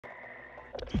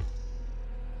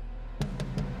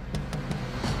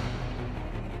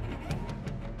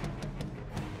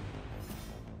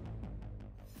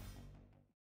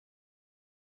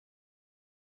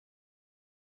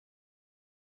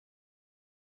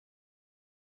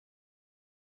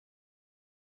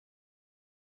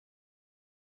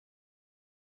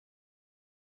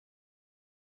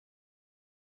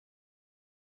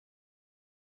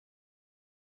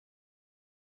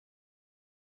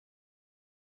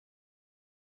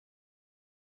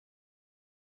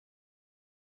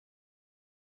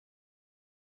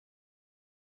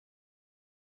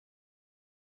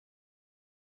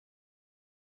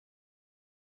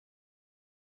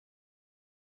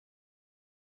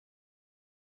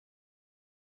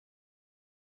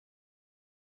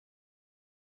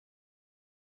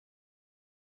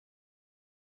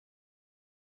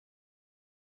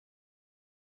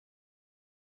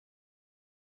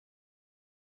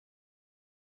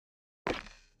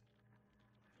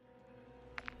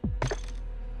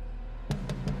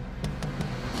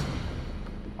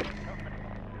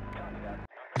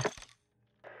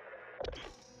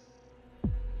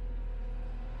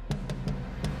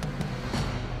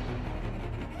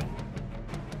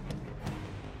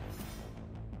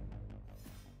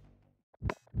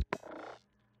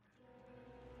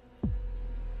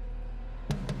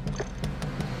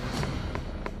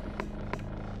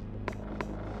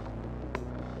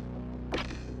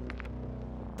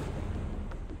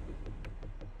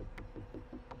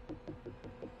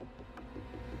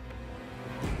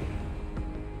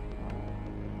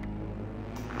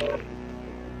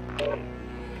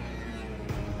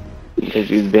Because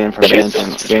he's banned from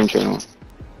game channel.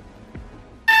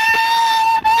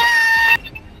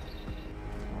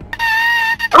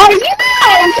 Are you?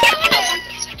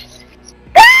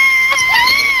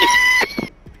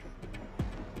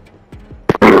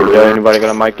 Yo, anybody got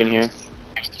a mic in here?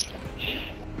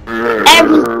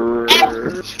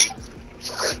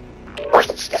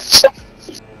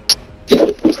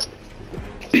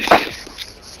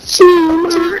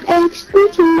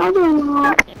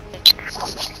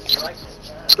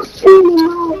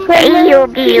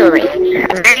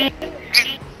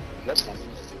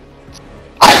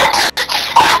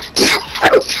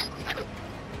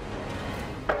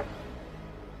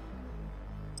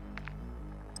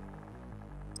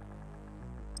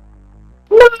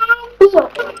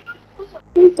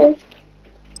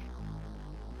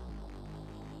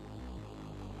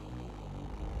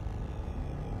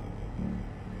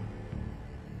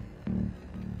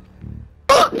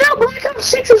 No, Black Ops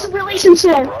 6 is a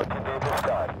relationship.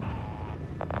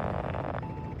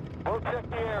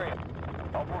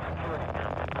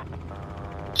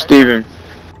 Steven,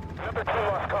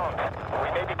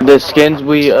 the skins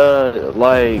we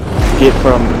like get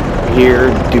from here,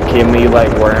 can we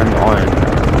like wear them on?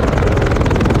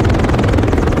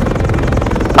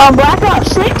 Black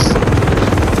Ops 6?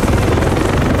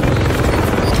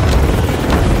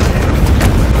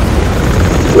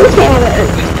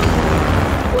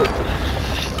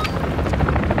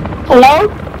 Hello?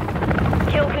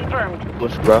 Kill confirmed.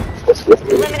 What's bro?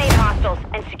 Eliminate hostiles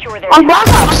and secure their Black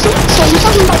Ops 6, so you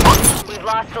talking about that? We've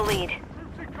lost the lead.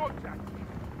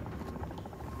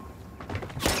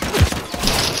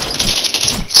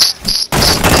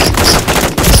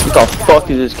 What the fuck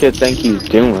does this kid think he's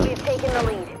doing? We've taken the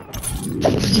lead.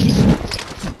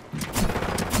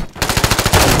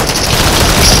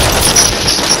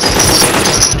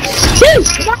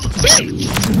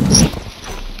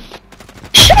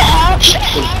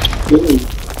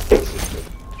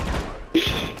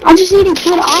 I just need to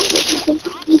put off it.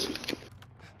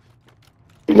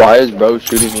 Why is bro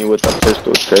shooting me with a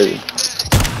pistol? It's crazy.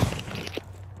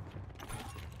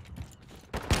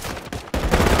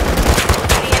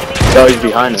 Oh, he's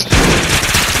behind us.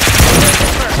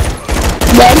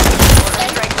 Red?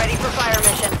 Strike ready for fire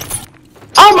mission.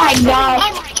 Oh my god.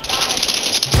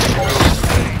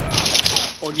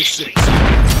 On your six.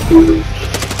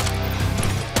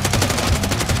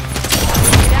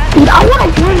 Dude, I want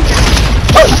to drink.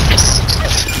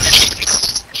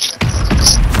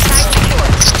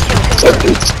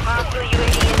 Hostile UAV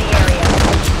in the area.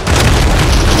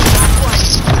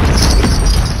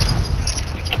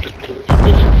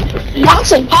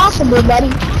 That's impossible,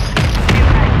 buddy.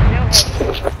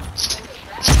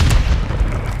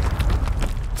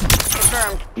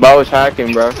 Confirmed. Bro was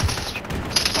hacking, bro.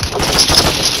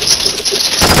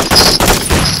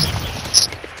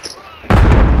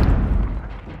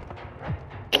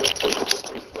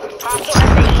 Hostile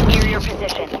SAE near your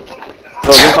position.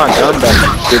 Bro, leave my gun back,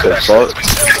 stupid fuck.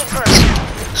 Kill confirmed.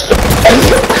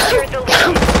 Secured the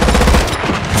lead.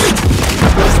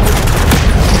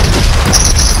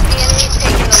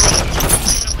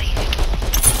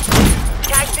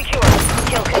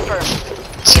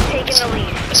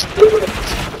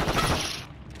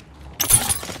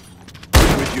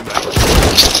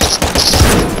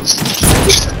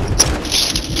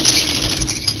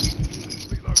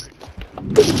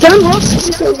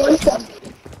 wants to wake up.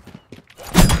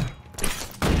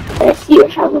 If you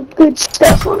have a good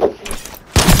stuff on it.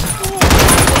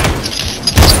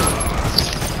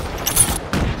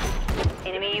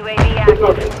 Enemy UAV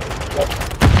active.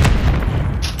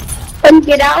 And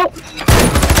get out.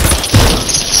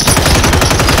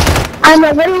 I'm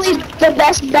literally the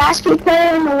best basketball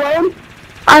player in the world.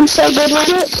 I'm so good with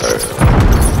it.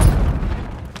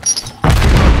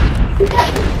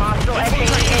 Hostile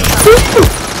SAE.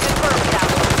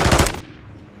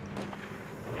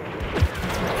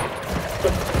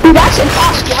 Dude, that's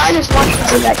impossible. I just want to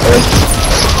do that,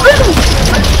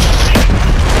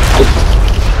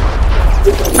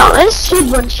 dude. No, this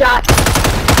should one shot.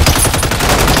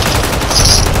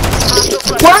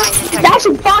 What? That's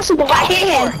impossible. I hit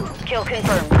him. Kill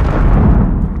confirmed.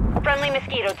 Friendly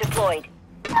mosquito deployed.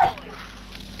 Confirmed.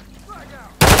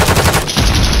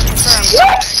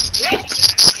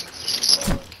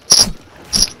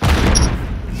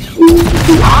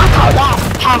 I call that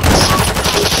pass.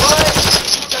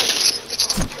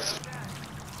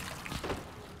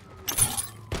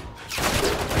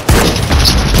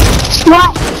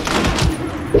 What?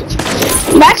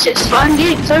 That's just fun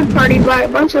getting third partied by a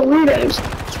bunch of weirdos.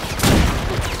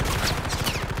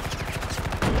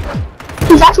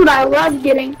 Cause that's what I love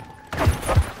getting.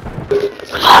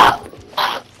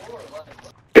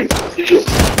 Just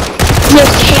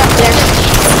camp there.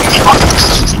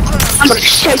 I'm gonna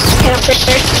show you camp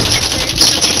there.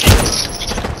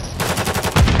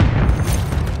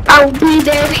 I will be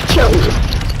there to kill you.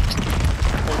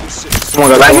 Come on,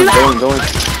 guys, go in.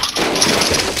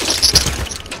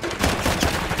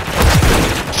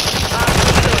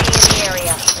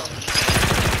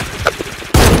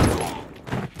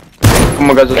 Come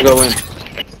on, guys, let's go in.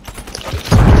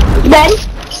 Ready?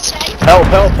 Help.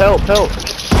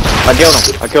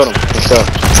 I killed him. Let's go.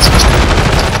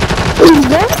 Who's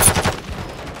there?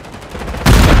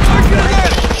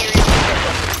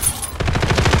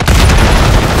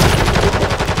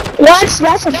 What?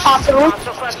 That's impossible.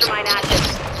 Hostile cluster mine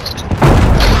active.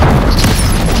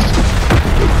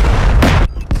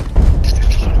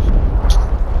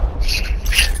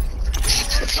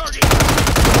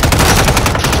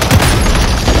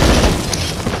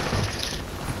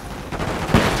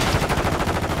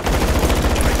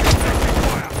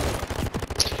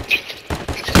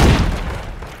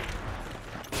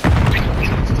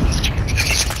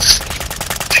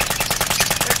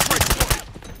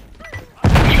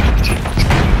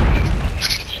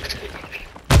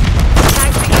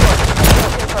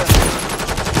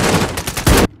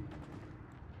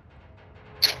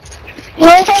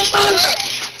 Where's that?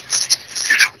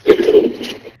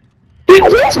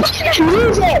 Where's the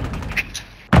music?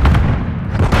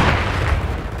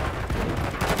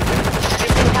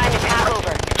 Just in time to pack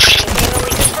over.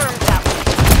 Manually confirmed that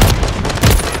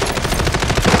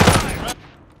one.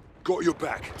 Got your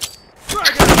back.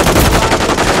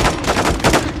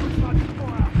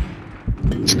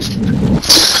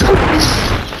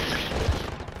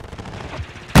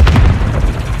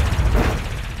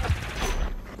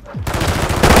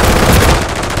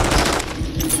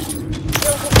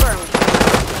 Kill confirmed.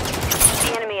 The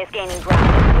enemy is gaining ground.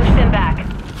 Push them back.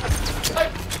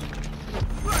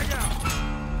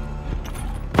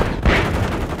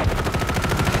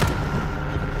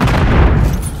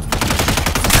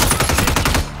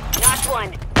 Knocked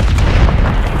one.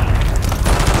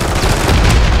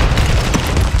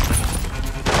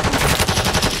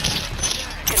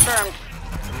 Confirmed.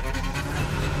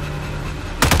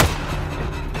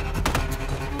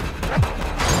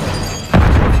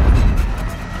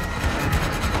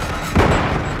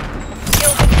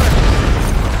 Kill confirmed.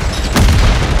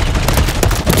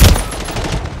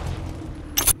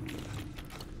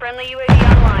 Friendly UAV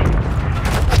online.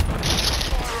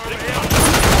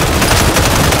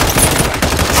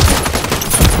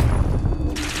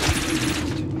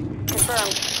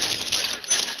 Confirmed.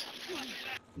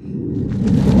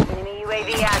 Enemy UAV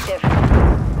active.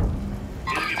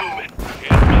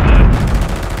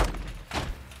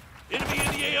 Enemy in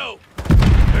the AO.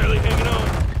 Barely hanging on.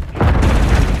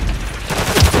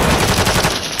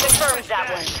 Confirmed that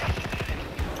one.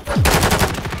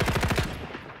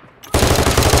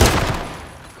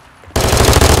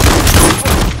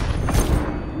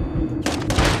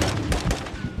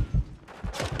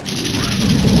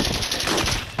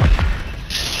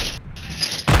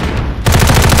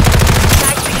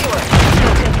 Tag secure.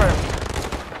 Kill confirmed.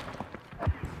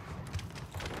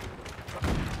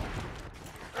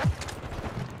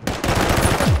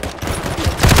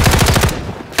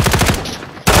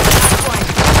 Knocked one.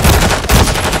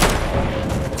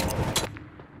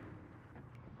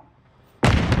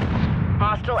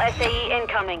 SAE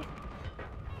incoming.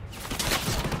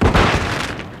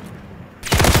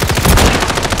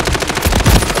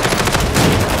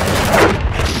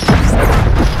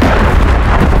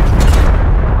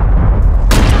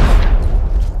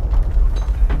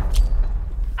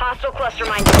 Hostile cluster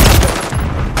mine detected.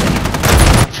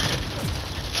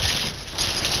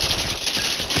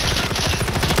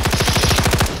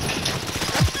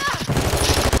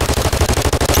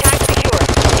 Tag secure.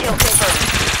 Kill confirmed.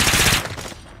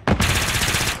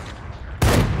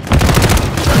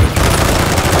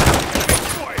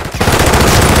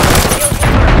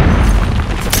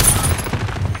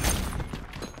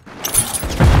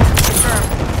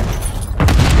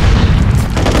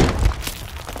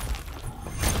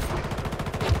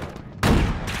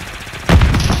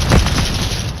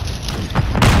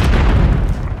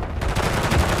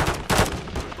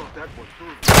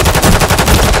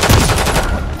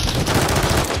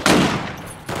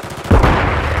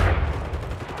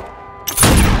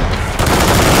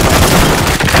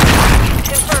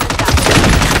 Kill confirmed.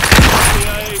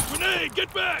 CIA, grenade,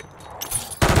 get back!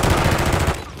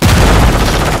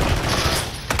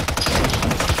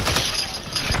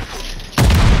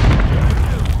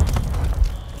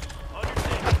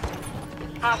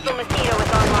 Hostile mosquito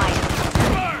is online.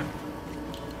 Fire!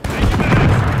 Take it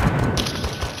back!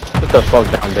 Put the fuck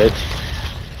down, bitch.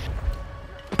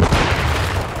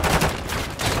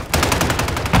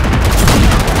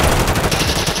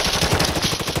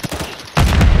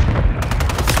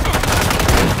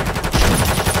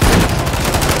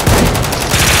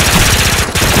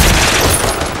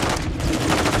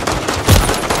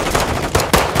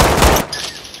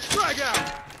 Frag out!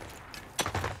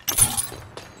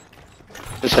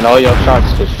 Listen, all your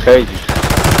shots just crazy.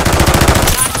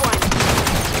 Knock one.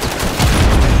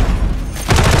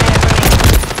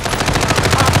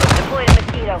 Hostile deployed a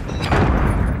mosquito.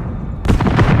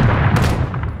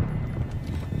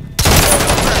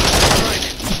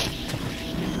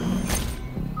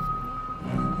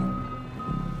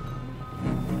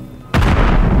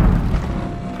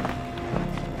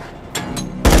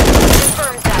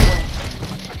 Confirmed that one.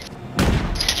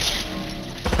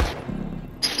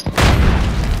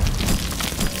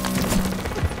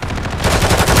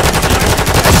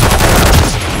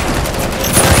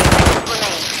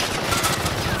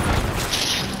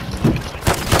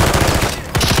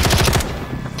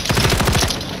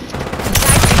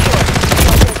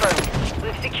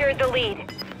 We've secured the lead.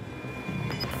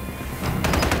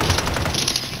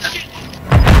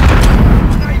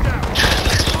 Knife out!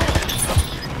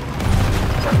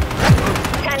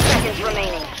 10 seconds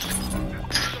remaining.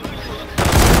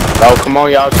 Oh, come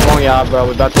on, y'all, bro.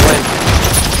 We're about to win.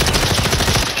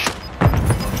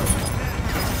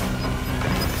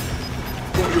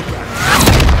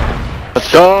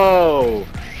 Let's go!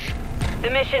 The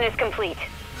mission is complete.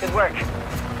 Good work.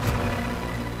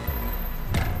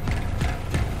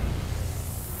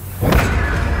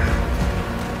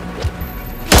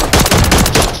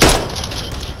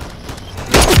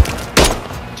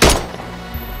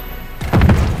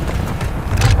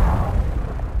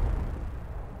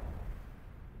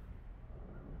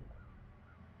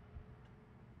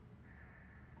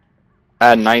 I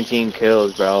had 19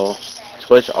 kills, bro.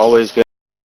 Twitch always good.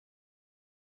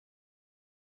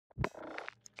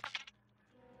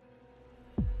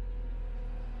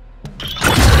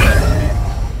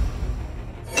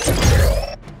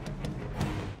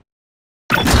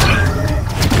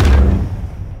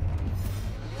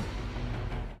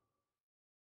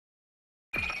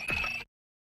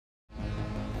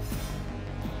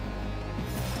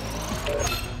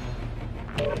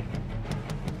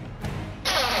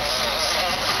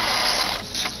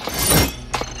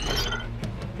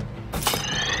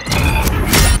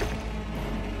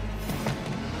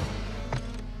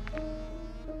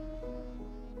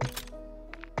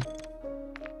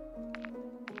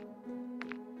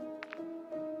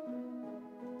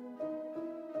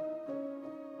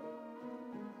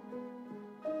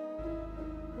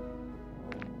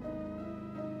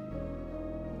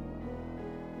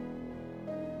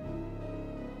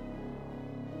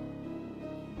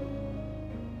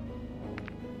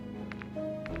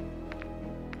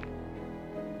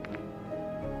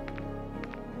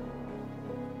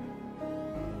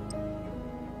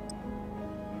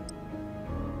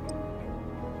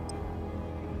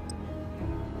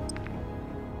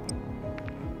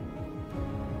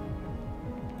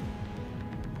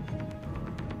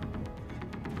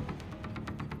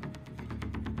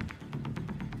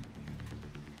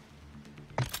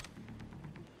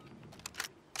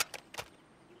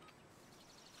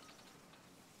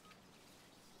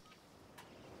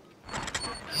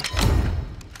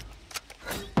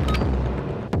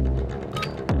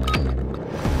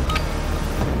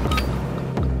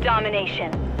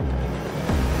 elimination.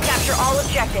 Capture all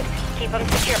objectives. Keep them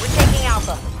secure. We're taking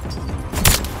Alpha.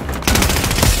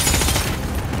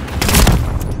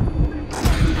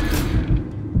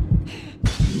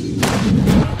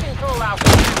 Control Alpha.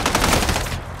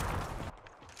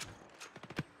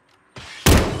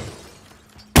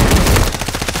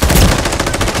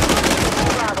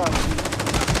 Bravo.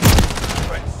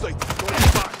 Threat sight. Going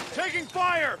back. Taking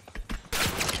fire!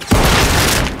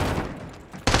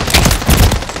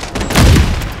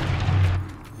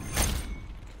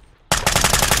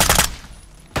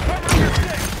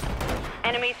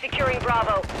 Enemy securing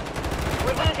Bravo.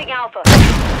 We're losing Alpha.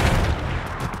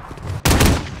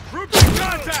 Group in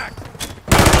contact!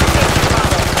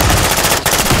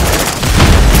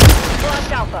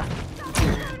 Lost Alpha.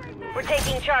 We're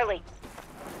taking Charlie.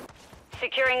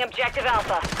 Securing objective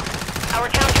Alpha. Our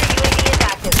counter UAV is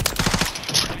active.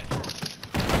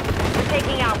 We're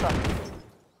taking Alpha.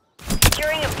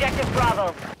 Securing objective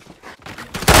Bravo.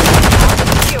 Alpha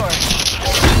secure.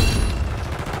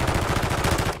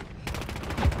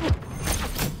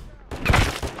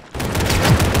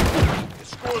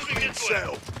 Scores being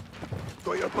sailed.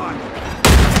 Got your back.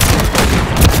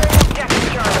 Objective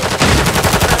Charlie.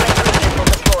 Friendly missile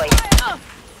deployed.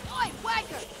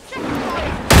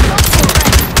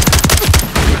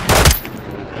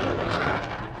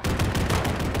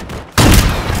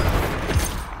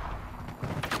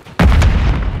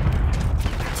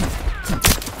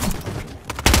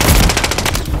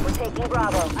 We're taking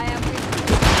Bravo.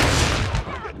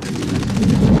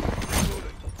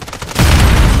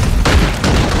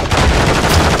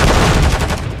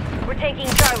 We're taking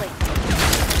Charlie.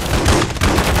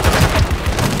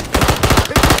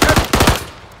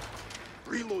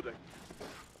 Reloading.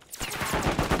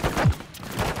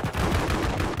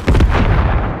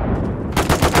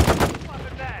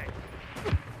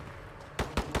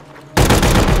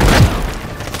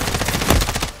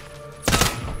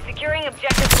 Securing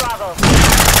objective Bravo.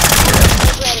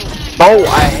 Ready. Oh,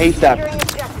 I hate that. Securing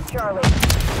objective Charlie.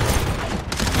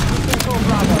 Control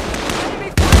Bravo.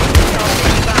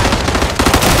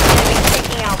 Enemy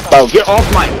taking Alpha. Oh, get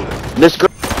off my. This girl.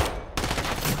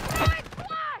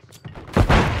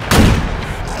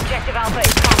 Objective Alpha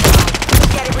is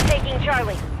compromised. Get it, we're taking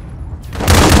Charlie.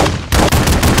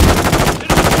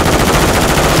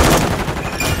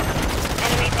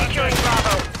 Enemy securing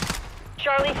Bravo.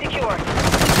 Charlie secure.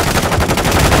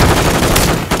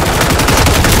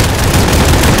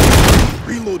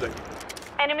 Reloading.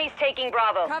 Enemies taking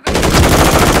Bravo. Cover.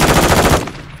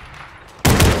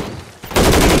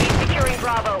 Enemy securing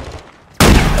Bravo.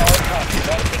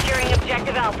 Securing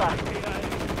objective Alpha.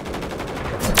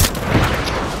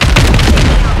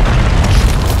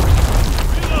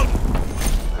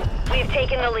 We have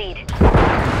taken the lead.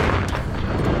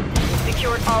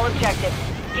 Secured all objectives.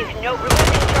 Give no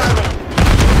releasing Charlie.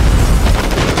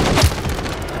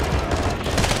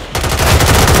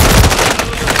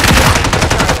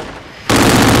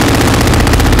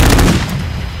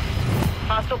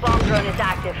 Hostile bomb drone is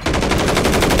active.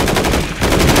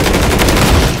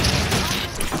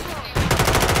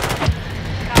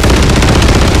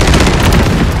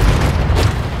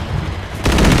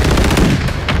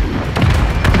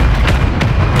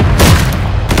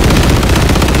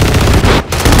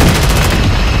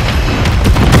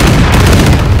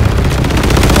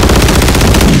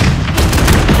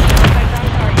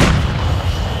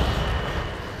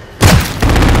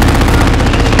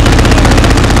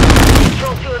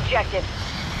 Control 2 objectives.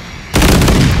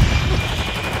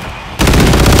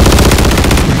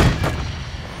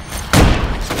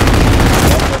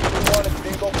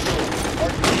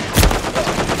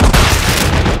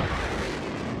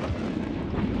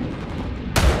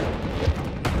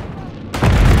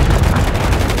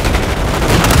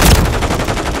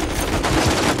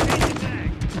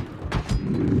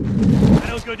 I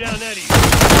don't go down that easy.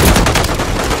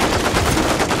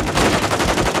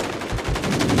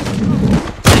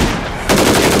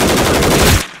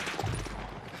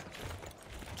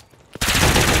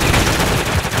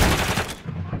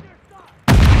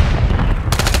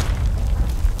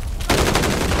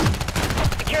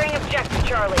 Securing objective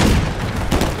Charlie.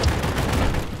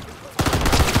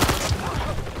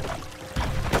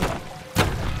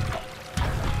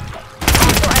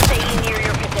 Hostile SAE near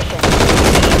your position.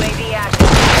 UAV active.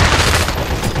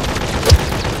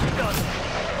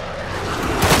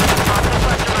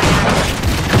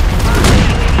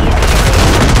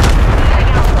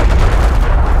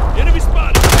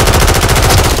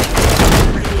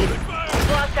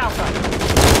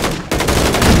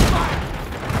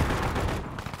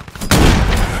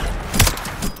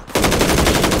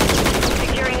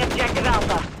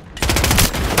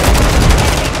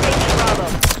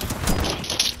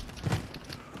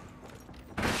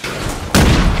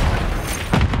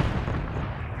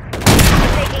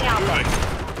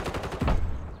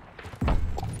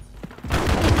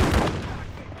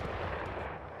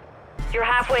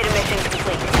 halfway to mission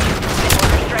complete.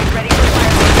 Order strike ready for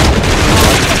fire.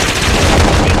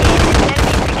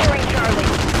 Enemy securing Charlie.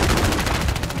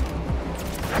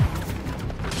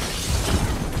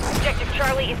 Objective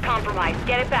Charlie is compromised.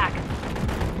 Get it back.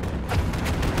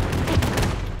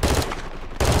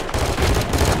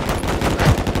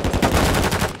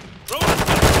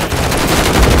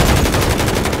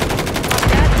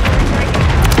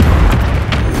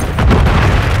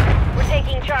 We're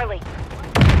taking Charlie.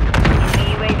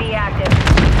 Enemy UAV active.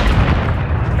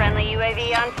 Friendly UAV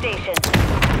on station.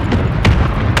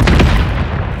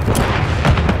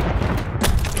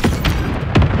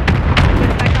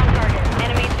 Effect on target.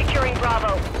 Enemy securing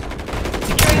Bravo.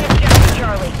 Securing objective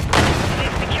Charlie.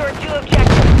 We've secured 2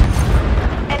 objectives.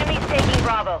 Enemies taking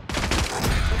Bravo.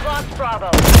 We've lost Bravo.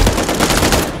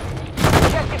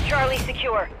 Objective Charlie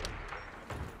secure.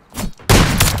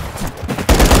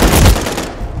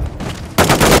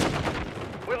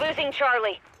 We're losing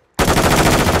Charlie.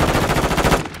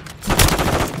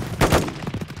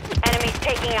 Enemies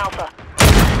taking Alpha.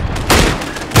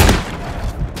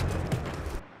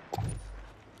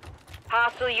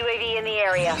 Hostile UAV in the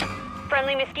area.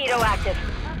 Friendly Mosquito active.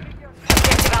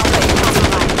 Objective Alpha is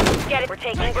compromised. Get it. We're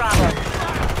taking Bravo.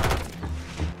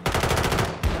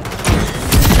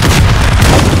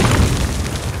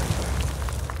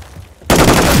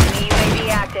 Enemy UAV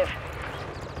active.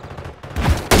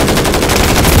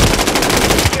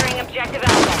 Securing objective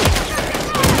Alpha.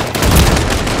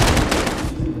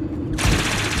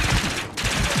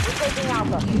 We're taking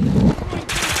Alpha.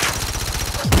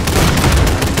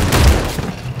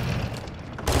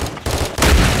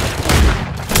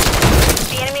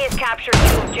 The enemy has captured 2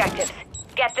 objectives.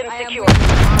 Get them secure.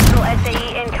 Hostile SAE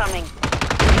incoming.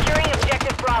 Securing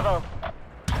objective Bravo.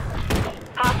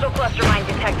 Hostile cluster mine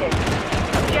detected.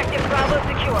 Objective Bravo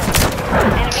secure.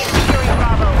 Enemy securing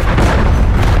Bravo.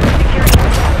 Securing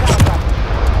objective Alpha.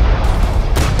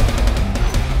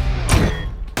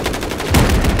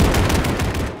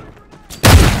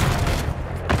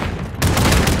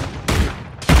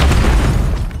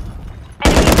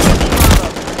 Enemy taking Bravo.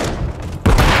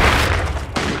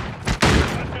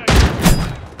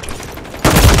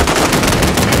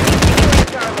 Enemy securing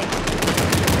Charlie.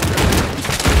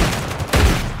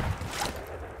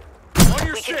 On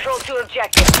your We 6. control 2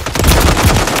 objectives.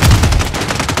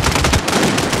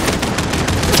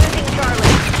 Losing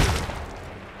Charlie.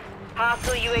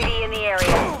 Hostile UAV in the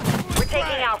area. We're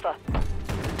taking Alpha.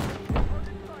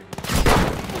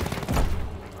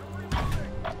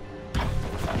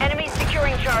 Enemies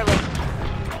securing Charlie.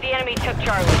 The enemy took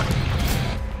Charlie.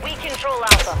 We control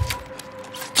Alpha.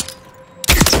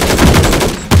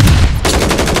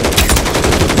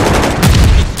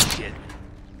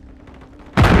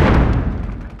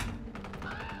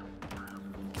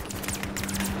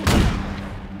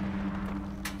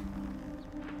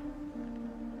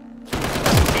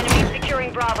 Enemy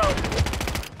securing Bravo.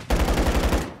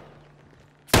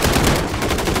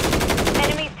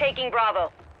 Enemies taking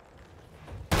Bravo.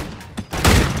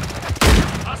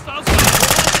 Hostiles.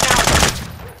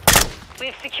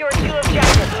 We've secured 2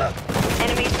 objectives.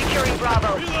 Enemies securing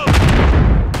Bravo. Reload.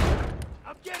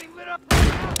 I'm getting lit up. On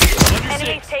your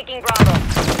Enemies 6. taking Bravo.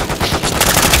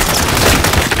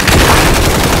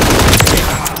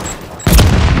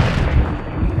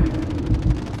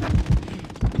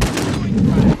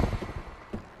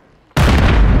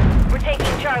 We're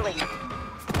taking Charlie.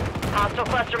 Hostile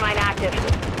cluster mine active.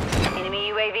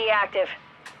 Enemy UAV active.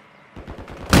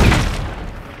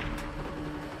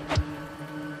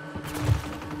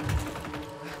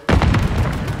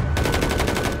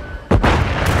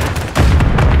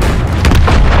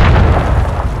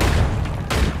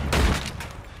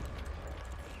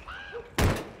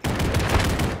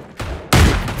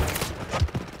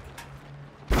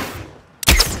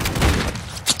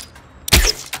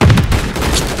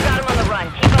 Got him on the run.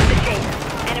 Keep up the chase.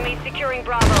 Enemies securing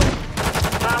Bravo.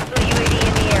 Hostile UAV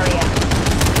in the area.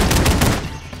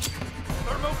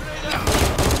 Thermal grenade out.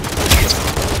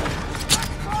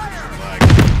 Fire!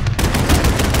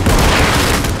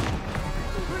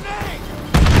 Grenade!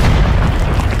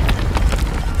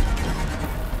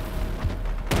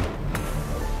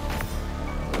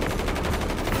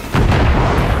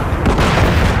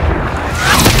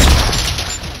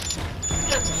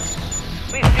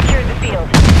 We've secured the field.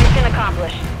 Mission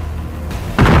accomplished.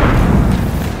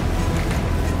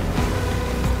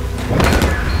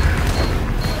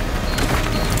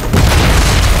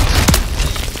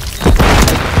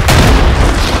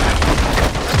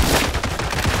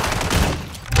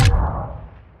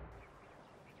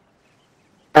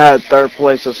 Third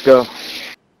place, let's go.